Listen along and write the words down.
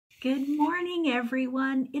Good morning,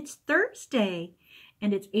 everyone. It's Thursday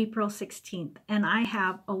and it's April 16th, and I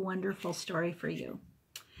have a wonderful story for you.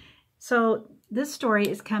 So this story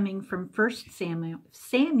is coming from 1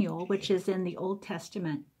 Samuel, which is in the Old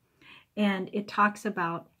Testament, and it talks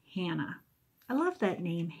about Hannah. I love that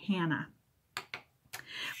name, Hannah.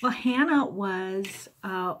 Well, Hannah was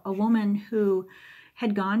a woman who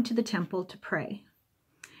had gone to the temple to pray,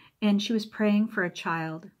 and she was praying for a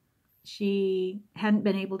child. She hadn't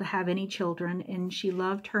been able to have any children, and she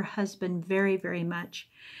loved her husband very, very much.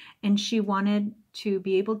 And she wanted to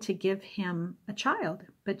be able to give him a child,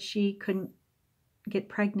 but she couldn't get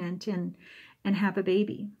pregnant and have a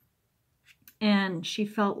baby. And she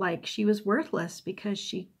felt like she was worthless because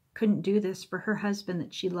she couldn't do this for her husband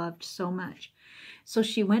that she loved so much. So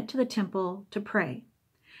she went to the temple to pray.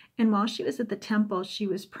 And while she was at the temple, she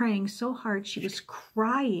was praying so hard, she was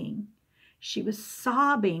crying. She was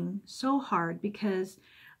sobbing so hard because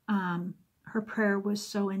her prayer was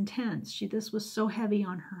so intense. This was so heavy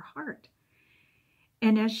on her heart.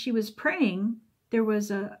 And as she was praying, there was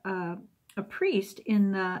a priest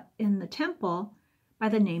in the temple by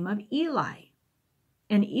the name of Eli.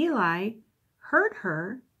 And Eli heard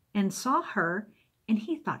her and saw her, and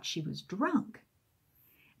he thought she was drunk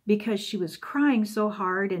because she was crying so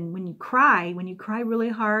hard. And when you cry really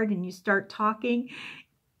hard and you start talking,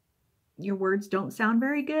 your words don't sound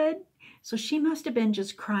very good. So she must have been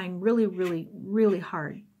just crying really, really, really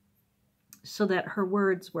hard so that her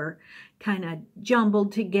words were kind of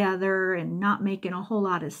jumbled together and not making a whole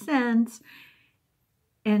lot of sense.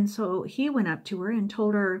 And so he went up to her and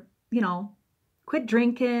told her, quit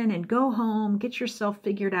drinking and go home, get yourself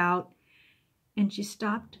figured out. And she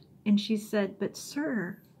stopped and she said, "But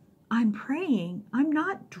sir, I'm praying. I'm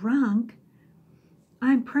not drunk.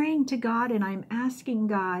 I'm praying to God and I'm asking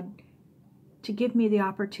God to give me the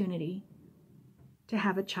opportunity to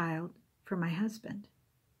have a child for my husband."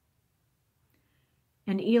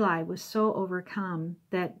 And Eli was so overcome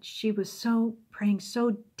that she was praying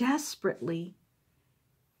so desperately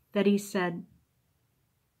that he said,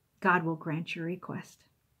 "God will grant your request."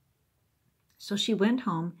 So she went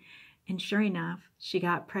home, and sure enough, she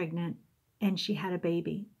got pregnant and she had a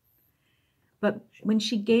baby. But when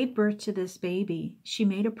she gave birth to this baby, she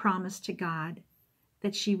made a promise to God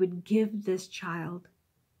that she would give this child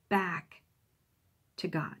back to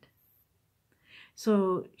God.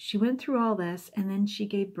 So she went through all this, and then she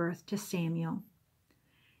gave birth to Samuel.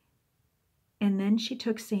 And then she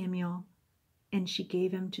took Samuel and she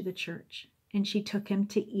gave him to the church. And she took him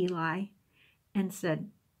to Eli and said,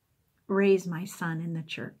 "Raise my son in the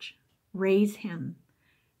church. Raise him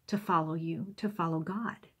to follow you, to follow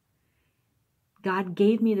God. God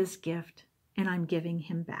gave me this gift, and I'm giving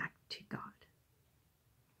him back to God."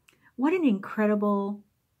 What an incredible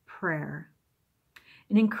prayer,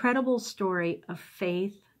 an incredible story of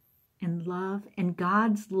faith and love and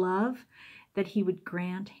God's love that he would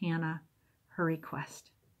grant Hannah her request.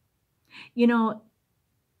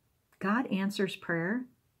 God answers prayer,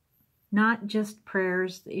 not just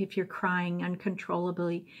prayers if you're crying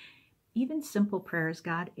uncontrollably. Even simple prayers,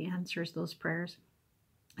 God answers those prayers.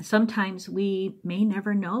 Sometimes we may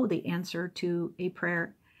never know the answer to a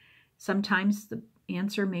prayer. Sometimes the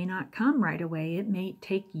answer may not come right away. It may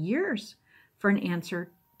take years for an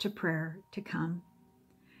answer to prayer to come.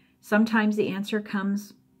 Sometimes the answer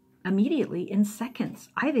comes immediately in seconds.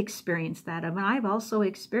 I've experienced that. And I've also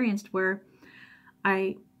experienced where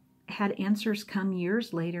I had answers come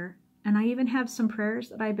years later. And I even have some prayers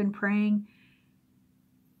that I've been praying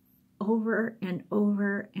over and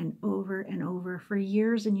over and over and over for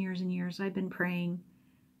years and years and years. I've been praying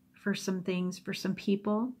for some things, for some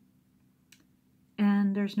people,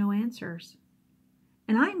 and there's no answers.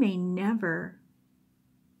 And I may never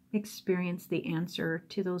experience the answer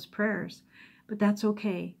to those prayers, but that's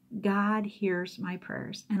okay. God hears my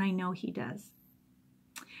prayers, and I know he does.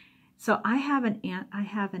 So I have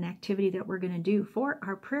an activity that we're going to do for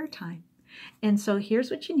our prayer time. And so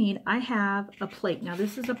here's what you need. I have a plate. Now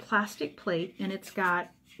this is a plastic plate, and it's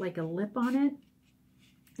got like a lip on it.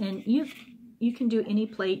 And you can do any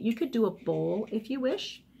plate. You could do a bowl if you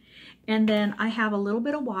wish. And then I have a little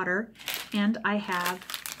bit of water, and I have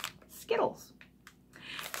Skittles.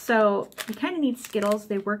 So you kind of need Skittles.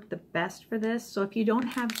 They work the best for this. So if you don't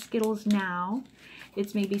have Skittles now,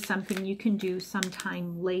 it's maybe something you can do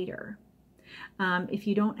sometime later. If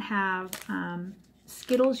you don't have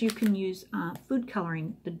Skittles, you can use food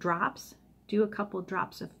coloring. The drops, do a couple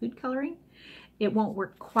drops of food coloring. It won't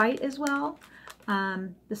work quite as well.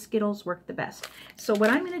 The Skittles work the best. So what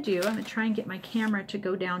I'm going to do, I'm going to try and get my camera to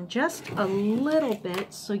go down just a little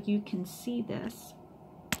bit so you can see this.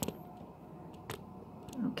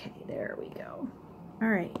 Okay, there we go. All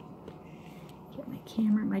right, get my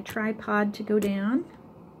camera, my tripod to go down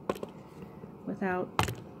without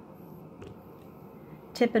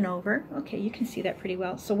tipping over. Okay, you can see that pretty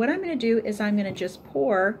well. So what I'm going to do is I'm going to just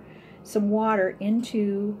pour some water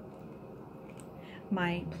into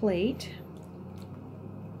my plate.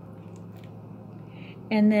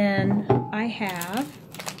 And then I have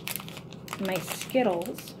my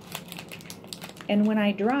Skittles. And when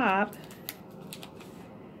I drop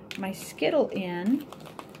my Skittle in,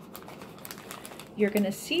 you're going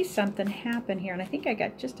to see something happen here. And I think I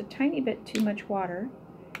got just a tiny bit too much water.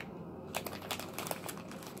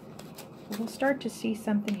 We'll start to see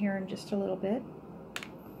something here in just a little bit.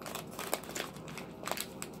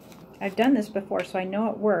 I've done this before, so I know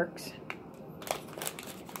it works.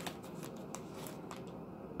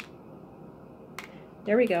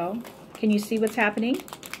 There we go. Can you see what's happening?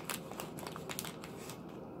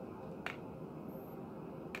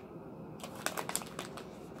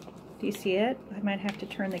 Do you see it? I might have to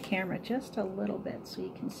turn the camera just a little bit so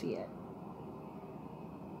you can see it.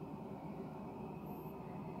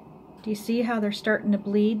 Do you see how they're starting to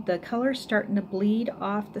bleed? The color's starting to bleed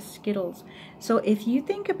off the Skittles. So if you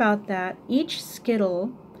think about that, each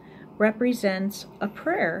Skittle represents a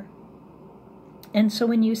prayer. And so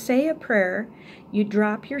when you say a prayer, you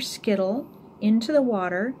drop your Skittle into the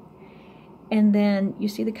water, and then you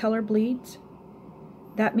see the color bleeds?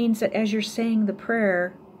 That means that as you're saying the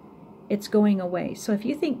prayer, it's going away. So if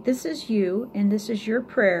you think this is you and this is your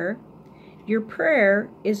prayer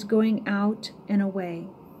is going out and away.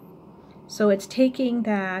 So it's taking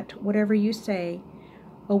that, whatever you say,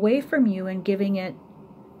 away from you and giving it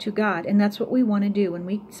to God. And that's what we want to do. When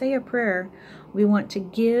we say a prayer, we want to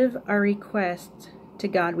give our requests to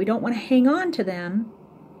God. We don't want to hang on to them.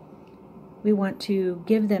 We want to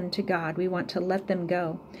give them to God. We want to let them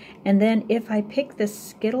go. And then if I pick this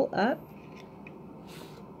Skittle up,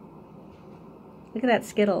 look at that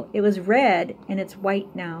Skittle. It was red and it's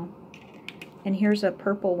white now. And here's a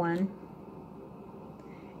purple one.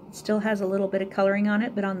 It still has a little bit of coloring on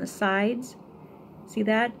it, but on the sides, see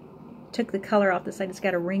that? Took the color off the side. It's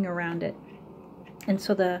got a ring around it. And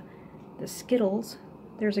so the Skittles,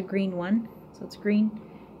 there's a green one. So it's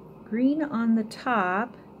green on the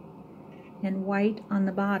top and white on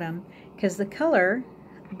the bottom, because the color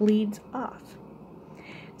bleeds off.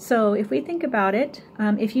 So if we think about it,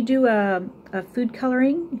 if you do a food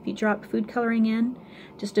coloring, if you drop food coloring in,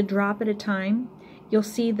 just a drop at a time, you'll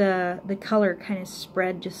see the color kind of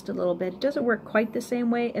spread just a little bit. It doesn't work quite the same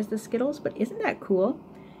way as the Skittles, but isn't that cool?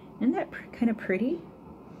 Isn't that kind of pretty?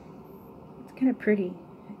 It's kind of pretty.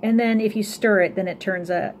 And then if you stir it, then it turns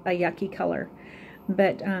a yucky color.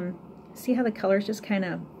 But see how the colors just kind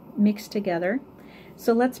of mix together?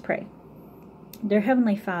 So let's pray. Dear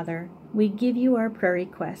Heavenly Father, we give you our prayer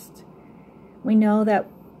requests. We know that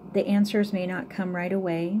the answers may not come right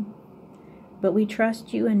away, but we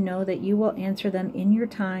trust you and know that you will answer them in your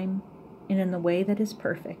time and in the way that is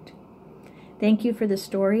perfect. Thank you for the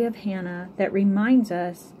story of Hannah that reminds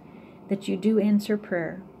us that you do answer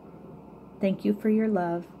prayer. Thank you for your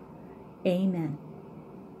love. Amen.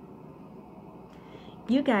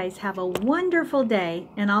 You guys have a wonderful day,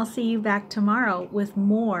 and I'll see you back tomorrow with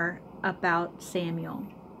more about Samuel.